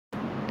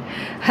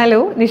Hello,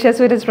 Nisha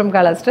Sweetest from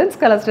𝗏𝗏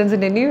𝗏𝗏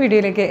in a new video.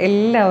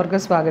 എല്ലാവർക്കും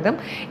സ്വാഗതം.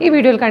 ഈ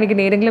വീഡിയോയിൽ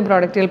കാണിക്കുന്ന ഏതെങ്കിലും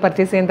പ്രോഡക്റ്റുകൾ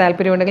പർച്ചേസ് ചെയ്യാൻ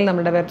താൽപര്യമുണ്ടെങ്കിൽ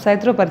നമ്മുടെ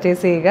വെബ്സൈറ്റ് ത്രൂ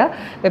പർച്ചേസ് ചെയ്യുക.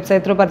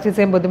 വെബ്സൈറ്റ് ത്രൂ പർച്ചേസ്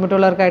ചെയ്യാൻ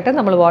ബുദ്ധിമുട്ടുള്ളവർക്കായിട്ട്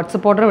നമ്മൾ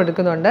വാട്സ്ആപ്പ് ഓർഡർ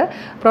എടുക്കുന്നുണ്ട്.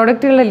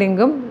 പ്രോഡക്റ്റുകളുടെ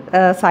ലിങ്കും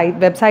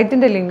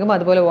വെബ്സൈറ്റിൻ്റെ ലിങ്കും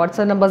അതുപോലെ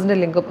വാട്സ്ആപ്പ് നമ്പേഴ്സിൻ്റെ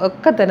ലിങ്കും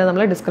ഒക്കെ തന്നെ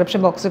നമ്മൾ ഡിസ്ക്രിപ്ഷൻ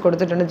ബോക്സിൽ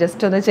കൊടുത്തിട്ടുണ്ട്.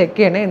 ജസ്റ്റ് ഒന്ന് ചെക്ക്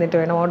ചെയ്യണേ, എന്നിട്ട്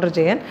വേണം ഓർഡർ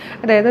ചെയ്യാൻ.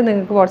 അതായത്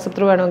നിങ്ങൾക്ക് വാട്സ്ആപ്പ്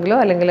ത്രൂ വേണമെങ്കിലോ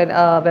അല്ലെങ്കിൽ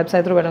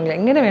വെബ്സൈറ്റ് ത്രൂ വേണമെങ്കിലോ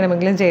എങ്ങനെ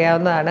വേണമെങ്കിലും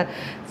ചെയ്യാവുന്നതാണ്.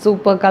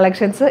 സൂപ്പർ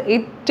കളക്ഷൻസ്,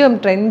 ഏറ്റവും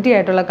ട്രെൻഡി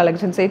ആയിട്ടുള്ള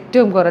കളക്ഷൻസ്,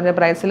 ഏറ്റവും കുറഞ്ഞ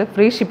പ്രൈസിൽ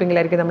ഫ്രീ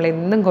ഷിപ്പിങ്ങിലായിരിക്കും നമ്മൾ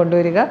എന്നും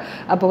കൊണ്ടുവരിക.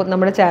 അപ്പോൾ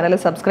നമ്മുടെ ചാനൽ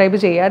സബ്സ്ക്രൈബ്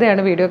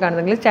ചെയ്യാതെയാണ് വീഡിയോ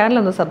കാണുന്നതെങ്കിൽ ചാനൽ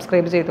ഒന്ന്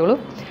സബ്സ്ക്രൈബ് ചെയ്തോളൂ.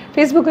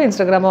 ഫേസ്ബുക്കോ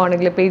ഇൻസ്റ്റാഗ്രാമോ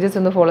ആണെങ്കിൽ പേജസ്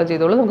ഒന്ന് ഫോളോ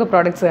ചെയ്തോളൂ. നമുക്ക്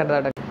പ്രോഡക്റ്റ്സ്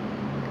കണ്ടതാണ്.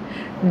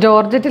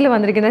 ജോർജറ്റിൽ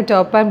വന്നിരിക്കുന്ന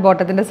ടോപ്പ് ആൻഡ്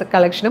ബോട്ടത്തിൻ്റെ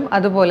കളക്ഷനും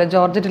അതുപോലെ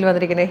ജോർജറ്റിൽ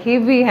വന്നിരിക്കുന്ന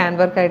ഹെവി ഹാൻഡ്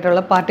വർക്ക്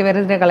ആയിട്ടുള്ള പാർട്ടി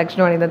വെയറിൻ്റെ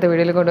കളക്ഷനുമാണ് ഇന്നത്തെ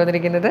വീഡിയോയിൽ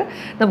കൊണ്ടുവന്നിരിക്കുന്നത്.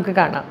 നമുക്ക്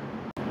കാണാം.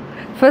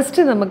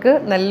 ഫസ്റ്റ് നമുക്ക്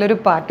നല്ലൊരു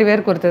പാർട്ടി വെയർ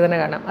കുർത്തി തന്നെ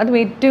കാണാം. അതും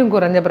ഏറ്റവും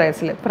കുറഞ്ഞ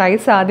പ്രൈസിൽ.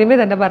 പ്രൈസ് ആദ്യമേ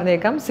തന്നെ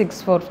പറഞ്ഞേക്കാം,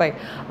 645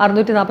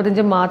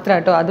 645 മാത്രം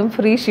കേട്ടോ. അതും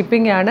ഫ്രീ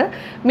ഷിപ്പിംഗ് ആണ്.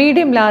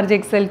 Medium,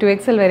 large, XL to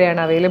XL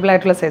വരെയാണ് അവൈലബിൾ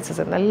ആയിട്ടുള്ള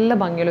സൈസസ്. നല്ല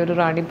ഭംഗിയുള്ള ഒരു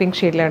റാണി പിങ്ക്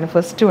ഷെയ്ഡിലാണ്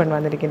ഫസ്റ്റ് വൺ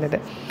വന്നിരിക്കുന്നത്.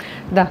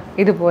 ഇതാ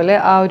ഇതുപോലെ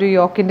ആ ഒരു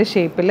യോക്കിൻ്റെ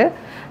ഷേപ്പിൽ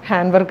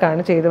ഹാൻഡ്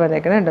വർക്കാണ് ചെയ്ത്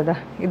വന്നേക്കുന്നത്. കണ്ടോ,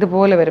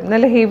 ഇതുപോലെ വരും.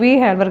 നല്ല ഹെവി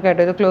ഹാൻഡ്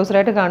വർക്കായിട്ടോ. ഇത്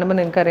ക്ലോസറായിട്ട് കാണുമ്പോൾ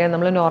നിങ്ങൾക്കറിയാം,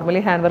 നമ്മൾ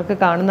നോർമലി ഹാൻഡ് വർക്ക്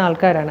കാണുന്ന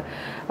ആൾക്കാരാണ്.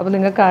 അപ്പോൾ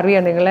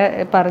നിങ്ങൾക്കറിയാം, നിങ്ങളെ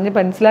പറഞ്ഞ്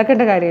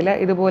മനസ്സിലാക്കേണ്ട കാര്യമില്ല.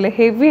 ഇതുപോലെ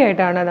ഹെവി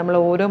ആയിട്ടാണ് നമ്മൾ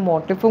ഓരോ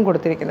മോട്ടീഫും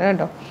കൊടുത്തിരിക്കുന്നത്.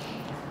 കേട്ടോ,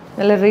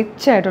 നല്ല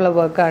റിച്ച് ആയിട്ടുള്ള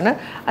വർക്കാണ്.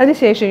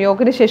 അതിനുശേഷം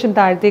യോക്കിന് ശേഷം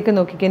താഴത്തേക്ക്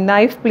നോക്കിക്കുക,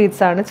 നൈഫ്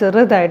പ്ലീറ്റ്സ് ആണ്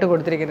ചെറുതായിട്ട്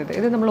കൊടുത്തിരിക്കുന്നത്.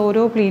 ഇത് നമ്മൾ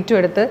ഓരോ പ്ലീറ്റും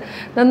എടുത്ത്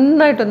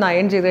നന്നായിട്ടൊന്ന്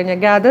അയൺ ചെയ്ത് കഴിഞ്ഞാൽ,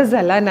 ഗ്യാദേഴ്സ്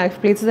അല്ല, നൈഫ്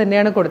പ്ലീറ്റ്സ്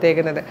തന്നെയാണ്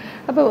കൊടുത്തേക്കുന്നത്.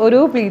 അപ്പോൾ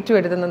ഓരോ പ്ലീറ്റും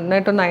എടുത്ത്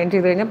നന്നായിട്ടൊന്ന് അയൺ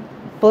ചെയ്ത് കഴിഞ്ഞാൽ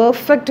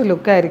പെർഫെക്റ്റ്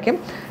ലുക്കായിരിക്കും.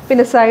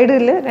 പിന്നെ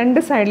സൈഡിൽ രണ്ട്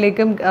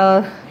സൈഡിലേക്കും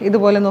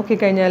ഇതുപോലെ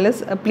നോക്കിക്കഴിഞ്ഞാൽ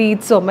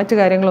പ്ലീറ്റ്സോ മറ്റു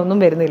കാര്യങ്ങളൊന്നും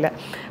വരുന്നില്ല.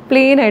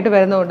 പ്ലെയിൻ ആയിട്ട്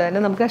വരുന്നതുകൊണ്ട്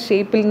തന്നെ നമുക്ക് ആ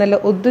ഷേപ്പിൽ നല്ല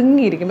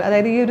ഒതുങ്ങിയിരിക്കും.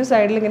 അതായത് ഈ ഒരു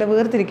സൈഡിൽ ഇങ്ങനെ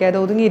വേർതിരിക്കാതെ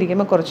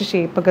ഒതുങ്ങിയിരിക്കുമ്പോൾ കുറച്ച്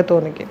ഷേപ്പൊക്കെ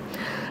തോന്നിക്കും.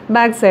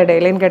 ബാക്ക്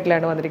സൈഡ് ലൈൻ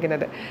കട്ടിലാണ്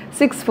വന്നിരിക്കുന്നത്.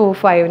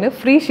 645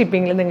 ഫ്രീ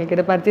ഷിപ്പിങ്ങിൽ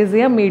നിങ്ങൾക്കിത് പർച്ചേസ്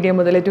ചെയ്യാം. മീഡിയം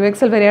മുതൽ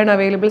 2XL വരെയാണ്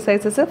അവൈലബിൾ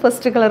സൈസസ്.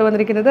 ഫസ്റ്റ് കളർ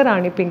വന്നിരിക്കുന്നത്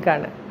റാണി പിങ്ക്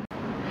ആണ്.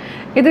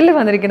 ഇതിൽ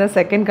വന്നിരിക്കുന്ന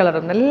സെക്കൻഡ്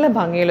കളറും നല്ല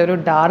ഭംഗിയുള്ളൊരു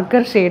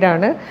ഡാർക്കർ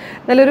ഷെയ്ഡാണ്.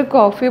 നല്ലൊരു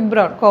കോഫി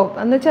ബ്രൗൺ,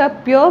 എന്ന് വെച്ചാൽ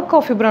പ്യുവർ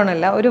കോഫി ബ്രൗൺ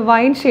അല്ല, ഒരു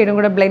വൈൻ ഷെയ്ഡും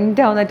കൂടെ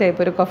ബ്ലെൻഡ് ആവുന്ന ടൈപ്പ്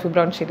ഒരു കോഫി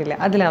ബ്രൗൺ ഷെയ്ഡില്ല,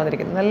 അതിലാണ്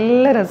വന്നിരിക്കുന്നത്.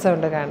 നല്ല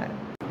രസമുണ്ട് കാണാൻ.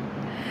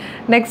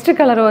 നെക്സ്റ്റ്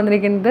കളർ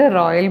വന്നിരിക്കുന്നത്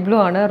റോയൽ ബ്ലൂ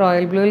ആണ്.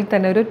 റോയൽ ബ്ലൂവിൽ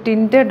തന്നെ ഒരു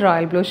ടിൻറ്റഡ്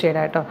റോയൽ ബ്ലൂ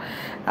ഷെയ്ഡായിട്ടോ.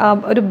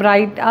 ഒരു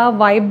ബ്രൈറ്റ്, ആ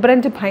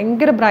വൈബ്രൻറ്റ്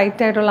ഭയങ്കര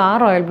ബ്രൈറ്റ് ആയിട്ടുള്ള ആ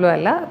റോയൽ ബ്ലൂ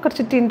അല്ല,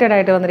 കുറച്ച് ടിൻറ്റഡ്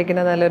ആയിട്ട്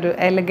വന്നിരിക്കുന്ന നല്ലൊരു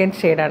എലഗൻറ്റ്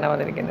ഷെയ്ഡാണ്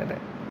വന്നിരിക്കുന്നത്.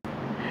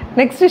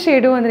 നെക്സ്റ്റ്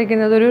ഷെയ്ഡ്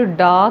വന്നിരിക്കുന്നത് ഒരു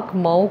ഡാർക്ക്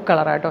മൗ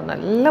കളറായിട്ടോ.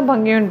 നല്ല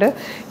ഭംഗിയുണ്ട്.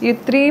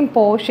 ഇത്രയും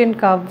പോർഷൻ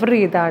കവർ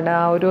ചെയ്താണ്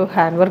ആ ഒരു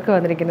ഹാൻഡ് വർക്ക്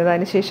വന്നിരിക്കുന്നത്.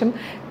 അതിനുശേഷം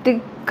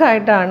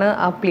തിക്കായിട്ടാണ്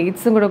ആ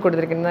പ്ലീറ്റ്സും കൂടെ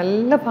കൊടുത്തിരിക്കുന്നത്.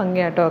 നല്ല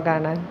ഭംഗിയായിട്ടോ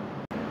കാണാൻ.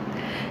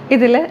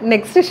 ഇതിൽ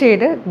നെക്സ്റ്റ്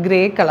ഷെയ്ഡ്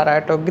ഗ്രേ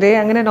കളറായിട്ടോ. ഗ്രേ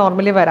അങ്ങനെ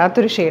നോർമലി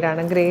വരാത്തൊരു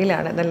ഷെയ്ഡാണ്.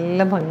 ഗ്രേയിലാണ്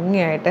നല്ല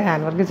ഭംഗിയായിട്ട്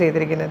ഹാൻഡ് വർക്ക്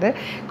ചെയ്തിരിക്കുന്നത്.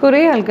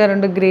 കുറേ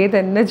ആൾക്കാരുണ്ട് ഗ്രേ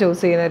തന്നെ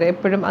ചൂസ് ചെയ്യുന്നവർ.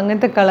 എപ്പോഴും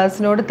അങ്ങനത്തെ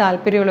കളേഴ്സിനോട്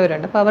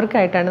താല്പര്യമുള്ളവരുണ്ട്. അപ്പോൾ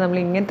അവർക്കായിട്ടാണ് നമ്മൾ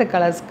ഇങ്ങനത്തെ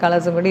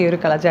കളേഴ്സും കൂടി ഈ ഒരു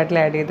കളർ ചാർട്ടിൽ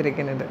ആഡ്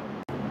ചെയ്തിരിക്കുന്നത്.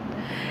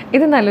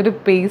 ഇത് നല്ലൊരു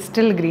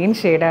പേസ്റ്റൽ ഗ്രീൻ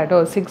ഷെയ്ഡായിട്ടോ.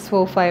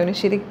 645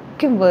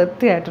 ശരിക്കും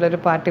വർത്തി ആയിട്ടുള്ളൊരു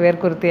പാർട്ടി വെയർ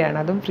കുർത്തിയാണ്.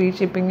 അതും ഫ്രീ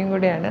ഷിപ്പിങ്ങും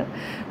കൂടെയാണ്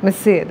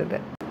മിസ് ചെയ്തത്.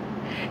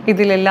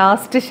 ഇതിൽ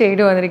ലാസ്റ്റ്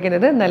ഷെയ്ഡ്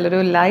വന്നിരിക്കുന്നത് നല്ലൊരു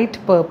ലൈറ്റ്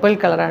പേർപ്പിൾ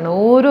കളറാണ്.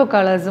 ഓരോ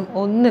കളേഴ്സും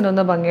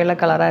ഒന്നിനൊന്ന് ഭംഗിയുള്ള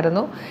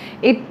കളറായിരുന്നു.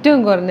 ഏറ്റവും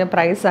കുറഞ്ഞ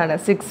പ്രൈസാണ്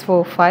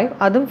 645.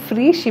 അതും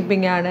ഫ്രീ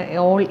ഷിപ്പിംഗ് ആണ്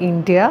all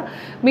India.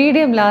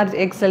 Medium, large,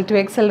 XL to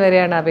XL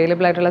വരെയാണ്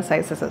അവൈലബിൾ ആയിട്ടുള്ള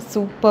സൈസസ്.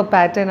 സൂപ്പർ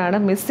പാറ്റേൺ ആണ്,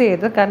 മിസ്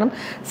ചെയ്തത്. കാരണം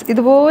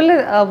ഇതുപോലെ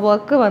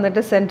വർക്ക്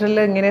വന്നിട്ട് സെൻറ്ററിൽ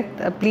ഇങ്ങനെ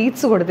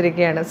പ്ലീറ്റ്സ്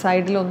കൊടുത്തിരിക്കുകയാണ്.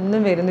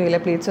 സൈഡിലൊന്നും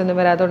വരുന്നില്ല, പ്ലീറ്റ്സ് ഒന്നും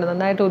വരാത്തതുകൊണ്ട്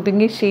നന്നായിട്ട്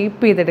ഒതുങ്ങി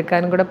ഷേപ്പ്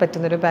ചെയ്തെടുക്കാനും കൂടെ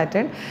പറ്റുന്നൊരു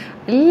പാറ്റേൺ.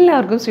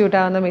 എല്ലാവർക്കും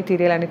സ്യൂട്ടാവുന്ന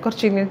മെറ്റീരിയലാണ്.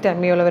 കുറച്ച് ഇങ്ങനെ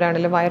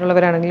ടമ്മിയുള്ളവരാണെങ്കിലും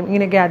വയറുള്ളവരാണെങ്കിലും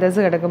ഇങ്ങനെ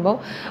ഗ്യാദേഴ്സ് കിടക്കുമ്പോൾ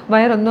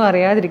വയറൊന്നും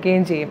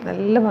അറിയാതിരിക്കുകയും ചെയ്യും.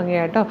 നല്ല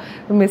ഭംഗിയായിട്ടോ.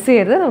 മിസ്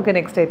ചെയ്ത് നമുക്ക്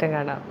നെക്സ്റ്റ് ഐറ്റം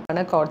കാണാം.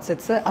 Code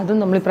sets. അതും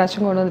നമ്മൾ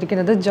ഇപ്രാവശ്യം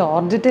കൊണ്ടുവന്നിരിക്കുന്നത്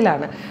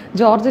ജോർജറ്റിലാണ്.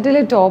 ജോർജറ്റിൽ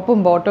ടോപ്പും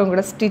ബോട്ടവും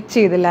കൂടെ സ്റ്റിച്ച്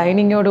ചെയ്ത്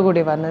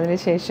ലൈനിങ്ങോടുകൂടി വന്നതിന്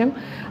ശേഷം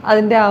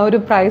അതിൻ്റെ ആ ഒരു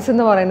പ്രൈസ്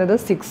എന്ന് പറയുന്നത്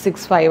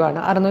 665 ആണ്,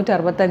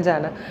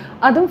 665.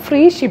 അതും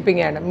ഫ്രീ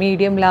ഷിപ്പിംഗ് ആണ്.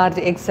 Medium,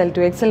 large, XL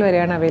to XL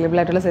വരെയാണ് അവൈലബിൾ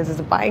ആയിട്ടുള്ള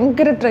സൈസസ്.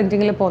 ഭയങ്കര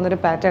ട്രെൻഡിങ്ങിൽ പോകുന്നൊരു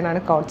പാറ്റേൺ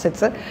ആണ് കോഡ്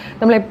സെറ്റ്സ്.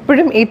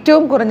 നമ്മളെപ്പോഴും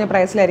ഏറ്റവും കുറഞ്ഞ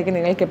പ്രൈസിലായിരിക്കും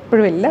നിങ്ങൾക്ക്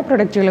എപ്പോഴും എല്ലാ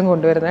പ്രൊഡക്റ്റുകളും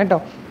കൊണ്ടുവരുന്നത് കേട്ടോ.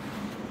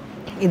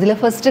 ഇതിൽ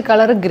ഫസ്റ്റ്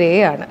കളർ ഗ്രേ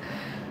ആണ്,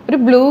 ഒരു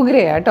ബ്ലൂ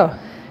ഗ്രേ ആട്ടോ.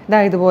 ഇതാ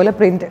ഇതുപോലെ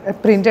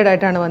പ്രിൻറ്റഡ്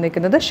ആയിട്ടാണ്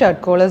വന്നിരിക്കുന്നത്.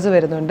 ഷർട്ട് കോളേഴ്സ്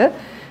വരുന്നുണ്ട്.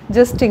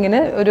 ജസ്റ്റ് ഇങ്ങനെ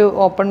ഒരു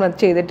ഓപ്പൺ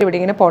ചെയ്തിട്ട് ഇവിടെ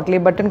ഇങ്ങനെ പോട്ട്ലി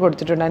ബട്ടൺ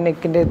കൊടുത്തിട്ടുണ്ട്. ആ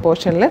നെക്കിൻ്റെ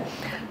പോർഷനിൽ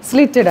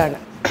സ്ലിറ്റഡ് ആണ്.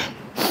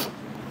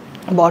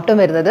 ബോട്ടം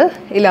വരുന്നത്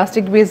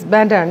ഇലാസ്റ്റിക് വേസ്റ്റ്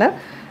ബാൻഡ് ആണ്.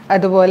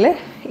 അതുപോലെ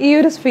ഈ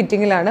ഒരു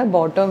ഫിറ്റിങ്ങിലാണ്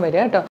ബോട്ടം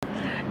വരിക കേട്ടോ.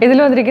 ഇതിൽ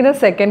വന്നിരിക്കുന്ന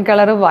സെക്കൻഡ്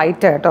കളർ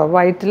വൈറ്റ് കേട്ടോ.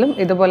 വൈറ്റിലും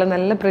ഇതുപോലെ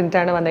നല്ല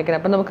പ്രിൻ്റാണ്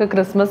വന്നിരിക്കുന്നത്. അപ്പോൾ നമുക്ക്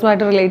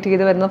ക്രിസ്മസുമായിട്ട് റിലേറ്റ്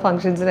ചെയ്ത് വരുന്ന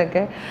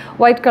ഫംഗ്ഷൻസിനൊക്കെ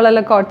വൈറ്റ്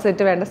കളറിലെ കോട്ട്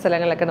സെറ്റ് വേണ്ട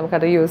സ്ഥലങ്ങളിലൊക്കെ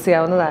നമുക്കത് യൂസ്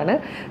ചെയ്യാവുന്നതാണ്.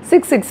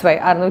 665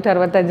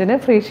 665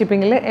 ഫ്രീ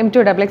ഷിപ്പിങ്ങിൽ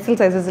M2XXL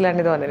സൈസസിലാണ്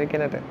ഇത്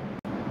വന്നിരിക്കുന്നത്.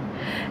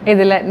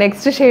 ഇതിൽ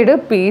നെക്സ്റ്റ് ഷെയ്ഡ്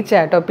പീച്ച്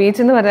ആട്ടോ.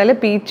 പീച്ച് എന്ന് പറഞ്ഞാൽ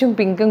പീച്ചും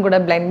പിങ്കും കൂടെ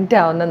ബ്ലെൻഡ്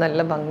ആവുന്ന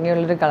നല്ല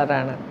ഭംഗിയുള്ളൊരു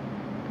കളറാണ്.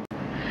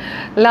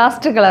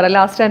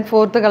 ലാസ്റ്റ് ആൻഡ്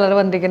ഫോർത്ത് കളർ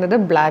വന്നിരിക്കുന്നത്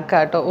ബ്ലാക്ക്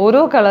ആട്ടോ.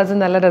 ഓരോ കളേഴ്സും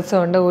നല്ല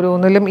രസമുണ്ട്.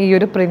 ഓരോന്നിലും ഈ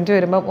ഒരു പ്രിൻറ്റ്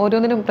വരുമ്പം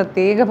ഓരോന്നിനും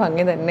പ്രത്യേക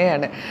ഭംഗി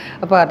തന്നെയാണ്.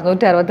 അപ്പോൾ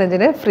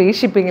 665 ഫ്രീ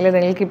ഷിപ്പിങ്ങിൽ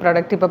നിങ്ങൾക്ക് ഈ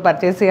പ്രോഡക്റ്റ് ഇപ്പോൾ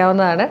പർച്ചേസ്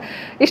ചെയ്യാവുന്നതാണ്.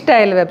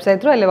 ഇഷ്ടമായാലും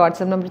വെബ്സൈറ്റ് ത്രൂ അല്ലെങ്കിൽ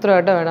വാട്സാപ്പ് നമ്പർ ത്രൂ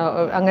ആയിട്ടോ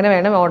അങ്ങനെ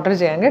വേണം ഓർഡർ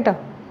ചെയ്യാൻ കേട്ടോ.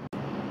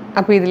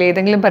 അപ്പോൾ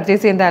ഇതിലേതെങ്കിലും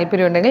പർച്ചേസ് ചെയ്യാൻ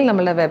താല്പര്യമുണ്ടെങ്കിൽ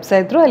നമ്മളുടെ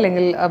വെബ്സൈറ്റ് ത്രൂ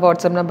അല്ലെങ്കിൽ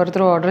വാട്സാപ്പ് നമ്പർ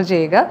ത്രൂ ഓർഡർ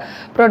ചെയ്യുക.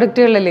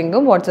 പ്രോഡക്റ്റുകളുടെ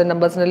ലിങ്കും വാട്സാപ്പ്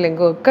നമ്പേഴ്സിൻ്റെ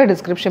ലിങ്കും ഒക്കെ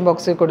ഡിസ്ക്രിപ്ഷൻ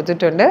ബോക്സിൽ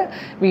കൊടുത്തിട്ടുണ്ട്.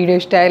 വീഡിയോ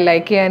ഇഷ്ടമായി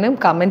ലൈക്ക് ചെയ്യാനും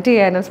കമൻറ്റ്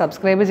ചെയ്യാനും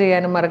സബ്സ്ക്രൈബ്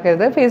ചെയ്യാനും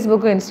മറക്കരുത്.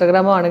 ഫേസ്ബുക്കോ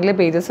ഇൻസ്റ്റാഗ്രാമോ ആണെങ്കിൽ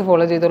പേജസ്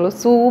ഫോളോ ചെയ്തോളൂ.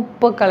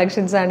 സൂപ്പർ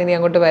കളക്ഷൻസാണ് ഇനി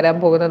അങ്ങോട്ട് വരാൻ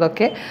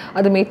പോകുന്നതൊക്കെ.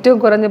 അതും ഏറ്റവും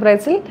കുറഞ്ഞ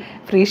പ്രൈസിൽ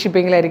ഫ്രീ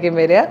ഷിപ്പിങ്ങിലായിരിക്കും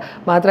വരിക.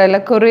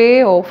 മാത്രമല്ല കുറേ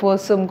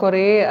ഓഫേഴ്സും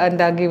കുറേ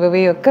ഗിവ്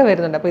അവേ ഒക്കെ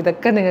വരുന്നുണ്ട്. അപ്പോൾ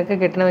ഇതൊക്കെ നിങ്ങൾക്ക്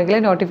കിട്ടണമെങ്കിൽ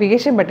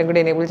നോട്ടിഫിക്കേഷൻ ബട്ടൺ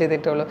കൂടി എനേബിൾ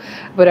ചെയ്തിട്ടുള്ളൂ.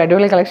 അപ്പോൾ ഒരു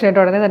അടിപൊളി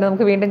കളക്ഷനായിട്ട് ഉടനെ തന്നെ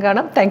നമുക്ക് വീണ്ടും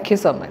കാണാം. Thank you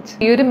so much.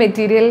 ഈ ഒരു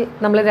മെറ്റീരിയൽ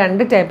നമ്മൾ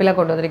 2 ടൈപ്പിലാണ്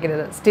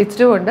കൊണ്ടുവന്നിരിക്കുന്നത്.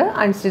 സ്റ്റിച്ച്ഡും ഉണ്ട്,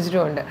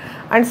 അൺസ്റ്റിച്ച്ഡും ഉണ്ട്.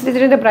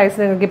 അൺസ്റ്റിച്ചിൻ്റെ പ്രൈസ്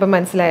നിങ്ങൾക്ക് ഇപ്പം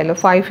മനസ്സിലായല്ലോ.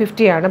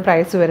 550 ആണ്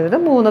പ്രൈസ് വരുന്നത്.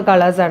 3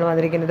 കളേഴ്സാണ്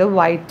വന്നിരിക്കുന്നത്,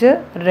 വൈറ്റ്,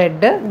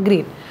 റെഡ്,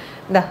 ഗ്രീൻ.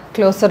 ഇതാ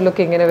ക്ലോസർ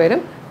ലുക്ക് ഇങ്ങനെ വരും.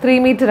 3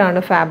 മീറ്ററാണ്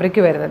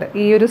ഫാബ്രിക് വരുന്നത്.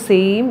 ഈ ഒരു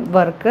സെയിം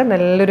വർക്ക്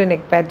നല്ലൊരു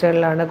നെക്ക്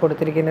പാറ്റേണിലാണ്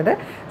കൊടുത്തിരിക്കുന്നത്.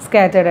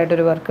 സ്കാറ്റേർഡ്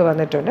ആയിട്ടൊരു വർക്ക്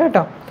വന്നിട്ടുണ്ട്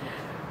കേട്ടോ.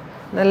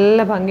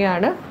 നല്ല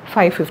ഭംഗിയാണ്.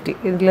 550.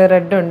 ഇതിൽ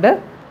റെഡ് ഉണ്ട്.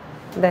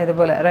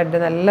 ഇതുപോലെ റെഡ്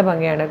നല്ല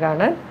ഭംഗിയാണ്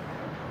കാണാൻ.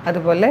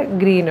 അതുപോലെ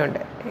ഗ്രീനുണ്ട്.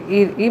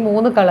 ഈ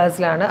 3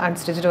 കളേഴ്സിലാണ്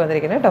അൺസ്റ്റിച്ച്ഡ്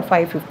വന്നിരിക്കുന്നത് കേട്ടോ.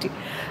 550.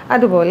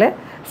 അതുപോലെ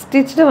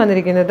സ്റ്റിച്ച്ഡ്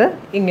വന്നിരിക്കുന്നത്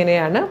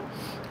ഇങ്ങനെയാണ്.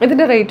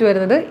 ഇതിൻ്റെ റേറ്റ്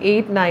വരുന്നത്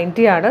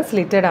 890 ആണ്.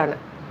 സ്ലിറ്റഡ് ആണ്.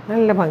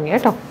 നല്ല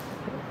ഭംഗിയാണ് കേട്ടോ.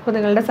 അപ്പോൾ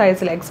നിങ്ങളുടെ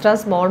സൈസിൽ എക്സ്ട്രാ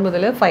സ്മോൾ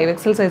മുതൽ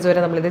 5XL സൈസ് വരെ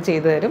നമ്മളിത്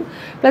ചെയ്തു തരും.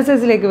 പ്ലസ്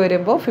സൈസിലേക്ക്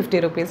വരുമ്പോൾ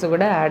 50 റുപ്പീസ്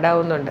കൂടെ ആഡ്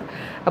ആവുന്നുണ്ട്.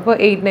 അപ്പോൾ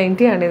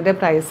 890 ആണ് ഇതിൻ്റെ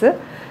പ്രൈസ്.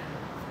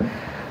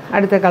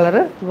 അടുത്ത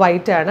കളറ്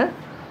വൈറ്റ് ആണ്.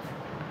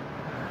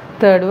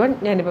 തേർഡ് വൺ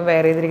ഞാനിപ്പോൾ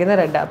വെയർ ചെയ്തിരിക്കുന്ന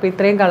റെഡാണ്. അപ്പോൾ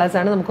ഇത്രയും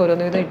കളേഴ്സാണ് നമുക്ക്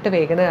ഓരോന്നും ഇട്ട്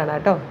വേഗം കാണാം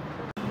കേട്ടോ.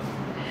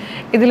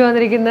 ഇതിൽ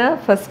വന്നിരിക്കുന്ന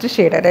ഫസ്റ്റ്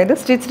ഷെയ്ഡ്, അതായത്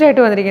സ്റ്റിച്ച്ഡ്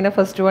ആയിട്ട് വന്നിരിക്കുന്ന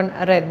ഫസ്റ്റ് വൺ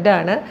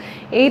റെഡാണ്.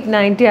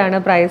 890 ആണ്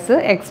price.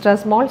 Extra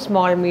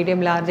small, medium,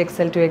 large,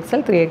 XL,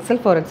 2XL, 3XL,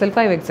 4XL,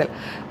 5XL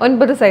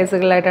 9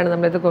 സൈസുകളായിട്ടാണ്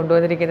നമ്മളിത്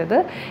കൊണ്ടുവന്നിരിക്കുന്നത്.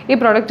 ഈ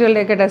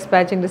പ്രോഡക്റ്റുകളുടെയൊക്കെ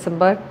despatching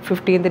December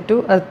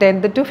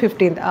 10th to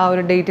 15th ആ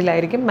ഒരു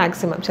ഡേറ്റിലായിരിക്കും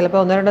മാക്സിമം.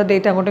 ചിലപ്പോൾ 1-2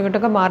 ഡേറ്റ് അങ്ങോട്ടും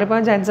ഇങ്ങോട്ടൊക്കെ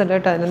മാറിപ്പോകാൻ ചാൻസ് ഉണ്ട്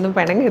കേട്ടോ. അതിനൊന്നും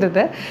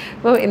പിണങ്ങരുത്.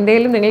 അപ്പോൾ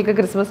എന്തെങ്കിലും നിങ്ങൾക്ക്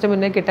ക്രിസ്മസിന്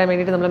മുന്നേ കിട്ടാൻ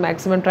വേണ്ടിയിട്ട് നമ്മൾ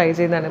മാക്സിമം ട്രൈ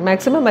ചെയ്യുന്നതാണ്.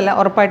 മാക്സിമം അല്ല,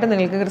 ഉറപ്പായിട്ടും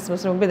നിങ്ങൾക്ക്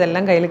ക്രിസ്മസിന് മുമ്പ്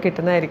ഇതെല്ലാം കയ്യിൽ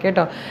കിട്ടുന്നതായിരിക്കും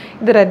കേട്ടോ.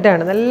 ഇത്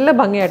റെഡാണ്. നല്ല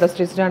ഭംഗിയായിട്ടോ.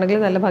 സ്റ്റിച്ച്ഡ് ആണെങ്കിൽ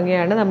നല്ല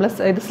ഭംഗിയാണ്. നമ്മൾ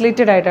ഇത്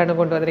സ്ലിറ്റഡ് ആയിട്ടാണ്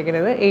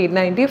കൊണ്ടുവന്നിരിക്കുന്നത്.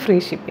 890 ഫ്രീ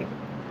ഷിപ്പിംഗ്.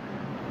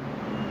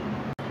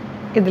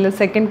 ഇതിൽ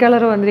സെക്കൻഡ്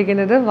കളർ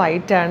വന്നിരിക്കുന്നത്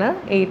വൈറ്റ് ആണ്.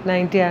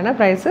 890 ആണ്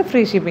പ്രൈസ്.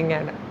 ഫ്രീ ഷിപ്പിംഗ്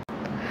ആണ്.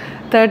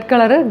 തേർഡ്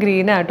കളർ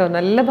ഗ്രീൻ ആട്ടോ.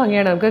 നല്ല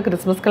ഭംഗിയാണ്. നമുക്ക്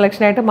ക്രിസ്മസ്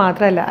കളക്ഷനായിട്ട്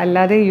മാത്രമല്ല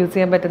അല്ലാതെ യൂസ്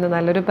ചെയ്യാൻ പറ്റുന്ന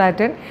നല്ലൊരു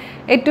പാറ്റേൺ.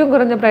 ഏറ്റവും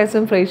കുറഞ്ഞ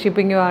പ്രൈസും ഫ്രീ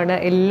ഷിപ്പിങ്ങും ആണ്.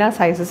 എല്ലാ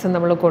സൈസസും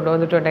നമ്മൾ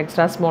കൊണ്ടുവന്നിട്ടുണ്ട്.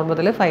 എക്സ്ട്രാ സ്മോൾ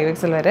മുതൽ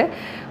 5XL വരെ.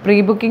 പ്രീ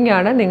ബുക്കിംഗ്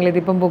ആണ്.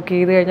 നിങ്ങളിതിപ്പം ബുക്ക്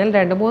ചെയ്ത് കഴിഞ്ഞാൽ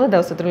 2-3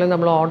 ദിവസത്തിനുള്ളിൽ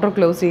നമ്മൾ ഓർഡർ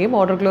ക്ലോസ് ചെയ്യും.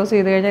 ഓർഡർ ക്ലോസ്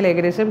ചെയ്ത് കഴിഞ്ഞാൽ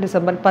ഏകദേശം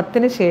ഡിസംബർ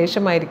 10ന്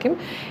ശേഷമായിരിക്കും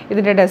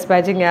ഇതിൻ്റെ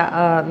ഡെസ്പാച്ചിങ്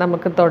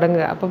നമുക്ക്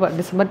തുടങ്ങുക. അപ്പോൾ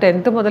ഡിസംബർ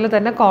 10th മുതൽ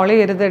തന്നെ കോൾ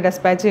ചെയ്യരുത്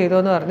ഡെസ്പാച്ച് ചെയ്തു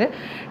എന്ന് പറഞ്ഞ്.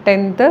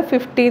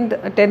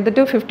 10th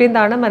to 15th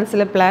ആണ്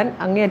മനസ്സിലെ പ്ലാൻ.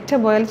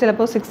 അങ്ങേയറ്റം പോയാൽ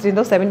ചിലപ്പോൾ 16th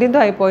 17th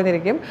ആയി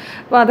പോയിരിക്കും.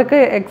 അപ്പോൾ അതൊക്കെ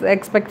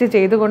എക്സ്പെക്റ്റ്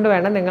ചെയ്തുകൊണ്ട്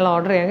വേണം നിങ്ങൾ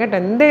ഓർഡർ ചെയ്യാൻ കേട്ടോ.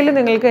 എന്തായാലും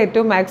നിങ്ങൾക്ക്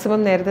ഏറ്റവും മാക്സിമം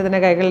നേരത്തെ തന്നെ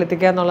കൈകളിൽ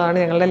എത്തിക്കുക എന്നുള്ളതാണ്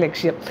ഞങ്ങളുടെ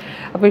ലക്ഷ്യം.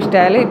 അപ്പോൾ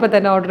ഇഷ്ടമായാലും ഇപ്പോൾ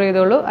തന്നെ ഓർഡർ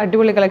ചെയ്തോളൂ.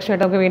 അടിപൊളി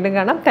കളക്ഷനായിട്ട് നമുക്ക് വീണ്ടും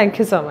കാണാം. Thank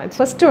you so much.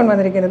 First one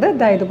വന്നിരിക്കുന്നത്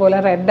ഇതുപോലെ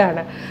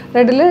റെഡാണ്.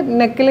 റെഡിൽ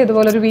നെക്കിൽ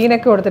ഇതുപോലെ ഒരു വി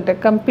നെക്ക് കൊടുത്തിട്ട്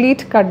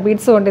കംപ്ലീറ്റ് കട്ട്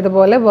ബീഡ്സ് കൊണ്ട്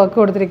ഇതുപോലെ വർക്ക്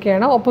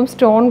കൊടുത്തിരിക്കുകയാണ്. ഒപ്പം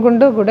സ്റ്റോൺ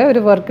കൊണ്ട് കൂടെ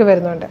ഒരു വർക്ക്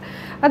വരുന്നുണ്ട്.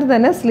 അത്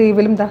തന്നെ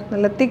സ്ലീവിലും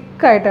നല്ല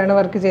തിക്കായിട്ടാണ്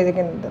വർക്ക്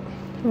ചെയ്തിരിക്കുന്നത്.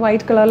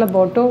 വൈറ്റ് കളറിലെ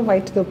ബോട്ടോ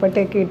വൈറ്റ്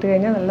ദുപ്പട്ടയൊക്കെ ഇട്ട്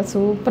കഴിഞ്ഞാൽ നല്ല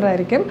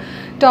സൂപ്പറായിരിക്കും.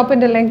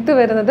 ടോപ്പിൻ്റെ ലെങ്ത്ത്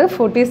വരുന്നത്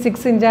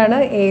 46 ഇഞ്ചാണ്.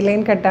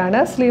 A-ലൈൻ കട്ടാണ്.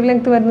 സ്ലീവ്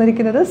ലെങ്ത്ത്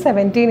വരുന്നിരിക്കുന്നത്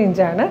 17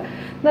 ഇഞ്ചാണ്.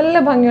 നല്ല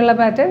ഭംഗിയുള്ള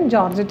പാറ്റേൺ.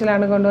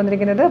 ജോർജറ്റിലാണ്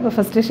കൊണ്ടുവന്നിരിക്കുന്നത്. അപ്പോൾ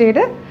ഫസ്റ്റ്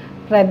ഷെയ്ഡ്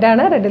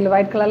റെഡാണ്. റെഡിൽ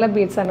വൈറ്റ് കളറിലെ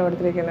ബീഡ്സാണ്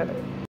കൊടുത്തിരിക്കുന്നത്.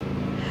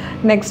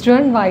 നെക്സ്റ്റ്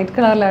വൺ വൈറ്റ്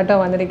കളറിലാട്ടോ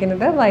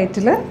വന്നിരിക്കുന്നത്.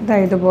 വൈറ്റിൽ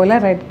ഇതുപോലെ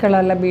റെഡ്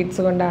കളറിലെ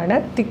ബീഡ്സ് കൊണ്ടാണ്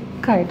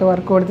തിക്കായിട്ട്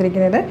വർക്ക്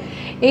കൊടുത്തിരിക്കുന്നത്.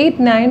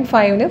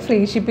 895 ഫ്രീ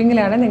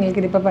ഷിപ്പിങ്ങിലാണ്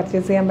നിങ്ങൾക്കിതിപ്പോൾ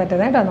പർച്ചേസ് ചെയ്യാൻ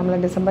പറ്റുന്നത് കേട്ടോ. നമ്മൾ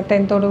ഡിസംബർ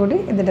 10th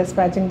ഇത്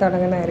ഡെസ്പാച്ചിങ്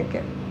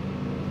തുടങ്ങുന്നതായിരിക്കും.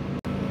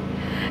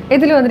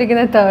 ഇതിൽ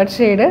വന്നിരിക്കുന്ന തേർഡ്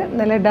ഷെയ്ഡ്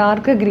നല്ല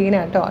ഡാർക്ക് ഗ്രീൻ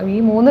ആട്ടോ. ഈ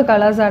 3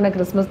 കളേഴ്സാണ്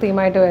ക്രിസ്മസ്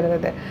തീമായിട്ട്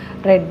വരുന്നത്.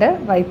 Red,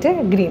 white,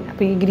 green.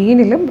 അപ്പോൾ ഈ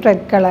ഗ്രീനിലും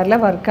റെഡ് കളറിലെ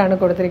വർക്കാണ്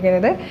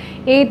കൊടുത്തിരിക്കുന്നത്.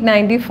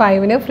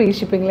 895 ഫ്രീ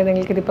ഷിപ്പിങ്ങിൽ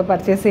നിങ്ങൾക്കിതിപ്പോൾ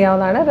പർച്ചേസ്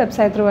ചെയ്യാവുന്നതാണ്.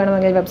 വെബ്സൈറ്റ് ത്രൂ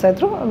വേണമെങ്കിൽ website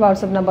through,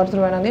 WhatsApp number through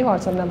വേണമെങ്കിൽ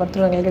വാട്സപ്പ് നമ്പർ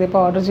ത്രൂ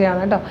നിങ്ങൾക്കിതിപ്പോൾ ഓർഡർ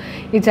ചെയ്യാവുന്ന കേട്ടോ.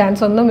 ഈ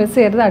ചാൻസ് ഒന്നും മിസ്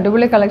ചെയ്യരുത്.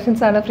 അടിപൊളി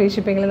കളക്ഷൻസാണ് ഫ്രീ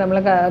ഷിപ്പിങ്ങിൽ നമ്മൾ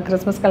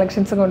ക്രിസ്മസ്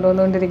കളക്ഷൻസ്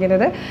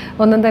കൊണ്ടുവന്നുകൊണ്ടിരിക്കുന്നത്.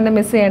 ഒന്നും തന്നെ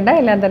മിസ് ചെയ്യേണ്ട.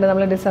 എല്ലാം തന്നെ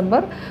നമ്മൾ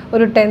ഡിസംബർ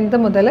 10th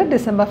മുതൽ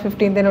ഡിസംബർ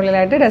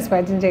 15th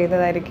ഡെസ്പാച്ചിങ്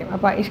ചെയ്യുന്നതായിരിക്കും.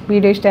 അപ്പോൾ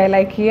വീഡിയോ ഇഷ്ടമായി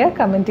ലൈക്ക് ചെയ്യുക,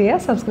 കമൻറ്റ്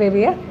ചെയ്യുക, സബ്സ്ക്രൈബ്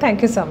ചെയ്യുക.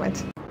 Thank you so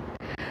much.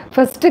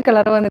 First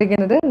colour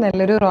വന്നിരിക്കുന്നത്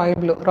നല്ലൊരു റോയൽ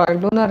ബ്ലൂ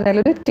എന്ന് പറഞ്ഞാൽ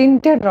ഒരു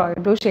ടിൻറ്റഡ് റോയൽ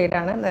ബ്ലൂ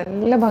ഷെയ്ഡാണ്.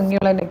 നല്ല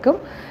ഭംഗിയുള്ള നെക്കും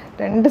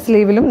 2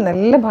 സ്ലീവിലും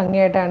നല്ല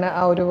ഭംഗിയായിട്ടാണ്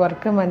ആ ഒരു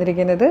വർക്ക്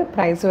വന്നിരിക്കുന്നത്.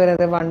 പ്രൈസ്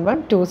വരുന്നത്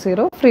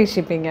 1120 ഫ്രീ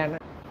ഷിപ്പിംഗ് ആണ്.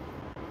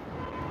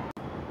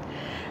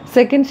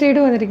 സെക്കൻഡ് ഷെയ്ഡ്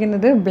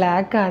വന്നിരിക്കുന്നത്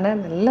ബ്ലാക്ക് ആണ്.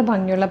 നല്ല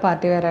ഭംഗിയുള്ള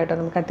പാർട്ടി വെയർ ആയിട്ടോ.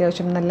 നമുക്ക്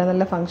അത്യാവശ്യം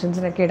നല്ല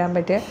ഫംഗ്ഷൻസിനൊക്കെ ഇടാൻ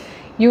പറ്റിയ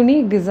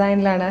യുണീക്ക്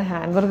ഡിസൈനിലാണ്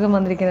ഹാൻഡ് വർക്ക്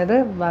വന്നിരിക്കുന്നത്.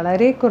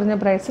 വളരെ കുറഞ്ഞ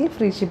പ്രൈസിൽ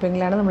ഫ്രീ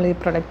ഷിപ്പിങ്ങിലാണ് നമ്മൾ ഈ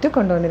പ്രൊഡക്റ്റ്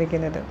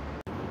കൊണ്ടുവന്നിരിക്കുന്നത്.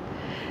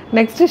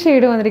 നെക്സ്റ്റ്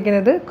ഷെയ്ഡ്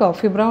വന്നിരിക്കുന്നത്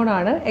കോഫി ബ്രൗൺ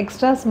ആണ്.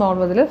 എക്സ്ട്രാ സ്മോൾ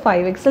മുതൽ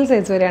 5XL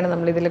സൈസ് വരെയാണ്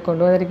നമ്മൾ ഇതിൽ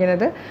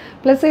കൊണ്ടുവന്നിരിക്കുന്നത്.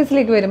 പ്ലസ്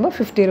സൈസിലേക്ക് വരുമ്പോൾ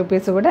 50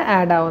 rupees കൂടെ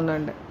ആഡ്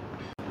ആവുന്നുണ്ട്.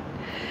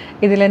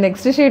 ഇതിലെ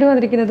നെക്സ്റ്റ് ഷെയ്ഡ്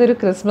വന്നിരിക്കുന്നത് ഒരു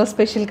ക്രിസ്മസ്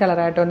സ്പെഷ്യൽ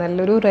കളറായിട്ടോ.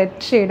 നല്ലൊരു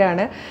റെഡ്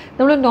ഷെയ്ഡാണ്.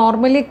 നമ്മൾ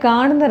നോർമലി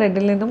കാണുന്ന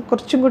റെഡിൽ നിന്നും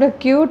കുറച്ചും കൂടെ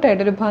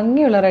ക്യൂട്ടായിട്ടൊരു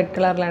ഭംഗിയുള്ള റെഡ്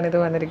കളറിലാണ് ഇത്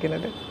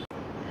വന്നിരിക്കുന്നത്.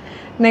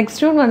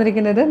 നെക്സ്റ്റ് വൺ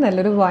വന്നിരിക്കുന്നത്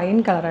നല്ലൊരു വൈൻ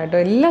കളറായിട്ടോ.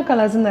 എല്ലാ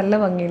കളേഴ്സും നല്ല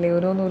ഭംഗിയില്ലേ,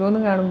 ഓരോന്ന്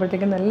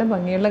കാണുമ്പോഴത്തേക്കും നല്ല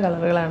ഭംഗിയുള്ള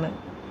കളറുകളാണ്.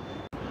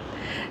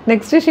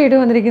 നെക്സ്റ്റ് ഷെയ്ഡ്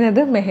വന്നിരിക്കുന്നത്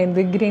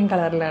മെഹന്തി ഗ്രീൻ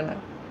കളറിലാണ്.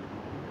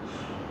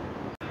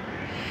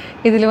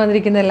 ഇതിൽ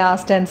വന്നിരിക്കുന്ന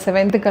last and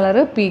 7th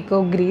colour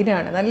peacock green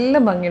ആണ്. നല്ല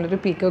ഭംഗിയുള്ളൊരു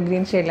പീക്കോക്ക്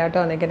ഗ്രീൻ ഷെയ്ഡിലാട്ടോ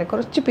വന്നിരിക്കുന്നത്.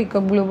 കുറച്ച്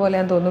പീക്കോക്ക് ബ്ലൂ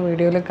പോലെയാണ് തോന്നുന്നു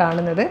വീഡിയോയിൽ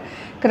കാണുന്നത്.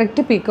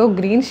 കറക്റ്റ് പീക്കോക്ക്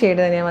ഗ്രീൻ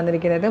ഷെയ്ഡ് തന്നെയാണ്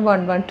വന്നിരിക്കുന്നത്.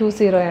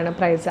 1120 ആണ്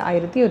പ്രൈസ്,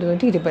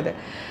 1120.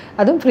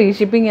 അതും ഫ്രീ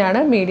ഷിപ്പിംഗ്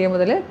ആണ്. മീഡിയം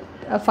മുതൽ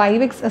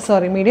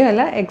മീഡിയം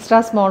അല്ല, എക്സ്ട്രാ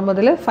സ്മോൾ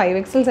മുതൽ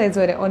 5XL സൈസ്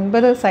വരെ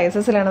 9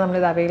 സൈസസിലാണ്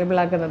നമ്മളിത് അവൈലബിൾ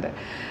ആക്കുന്നത്.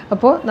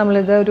 അപ്പോൾ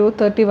നമ്മളിത് ഒരു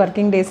 30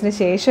 വർക്കിംഗ് ഡേയ്സിന്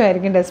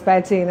ശേഷമായിരിക്കും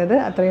ഡെസ്പാച്ച് ചെയ്യുന്നത്.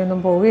 അത്രയൊന്നും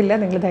പോവില്ല,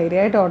 നിങ്ങൾ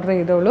ധൈര്യമായിട്ട് ഓർഡർ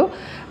ചെയ്തോളൂ.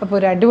 അപ്പോൾ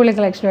ഒരു അടിപൊളി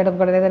കളക്ഷനുമായിട്ട്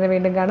ഉടനെ തന്നെ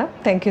വീണ്ടും കാണാം.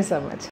 Thank you so much.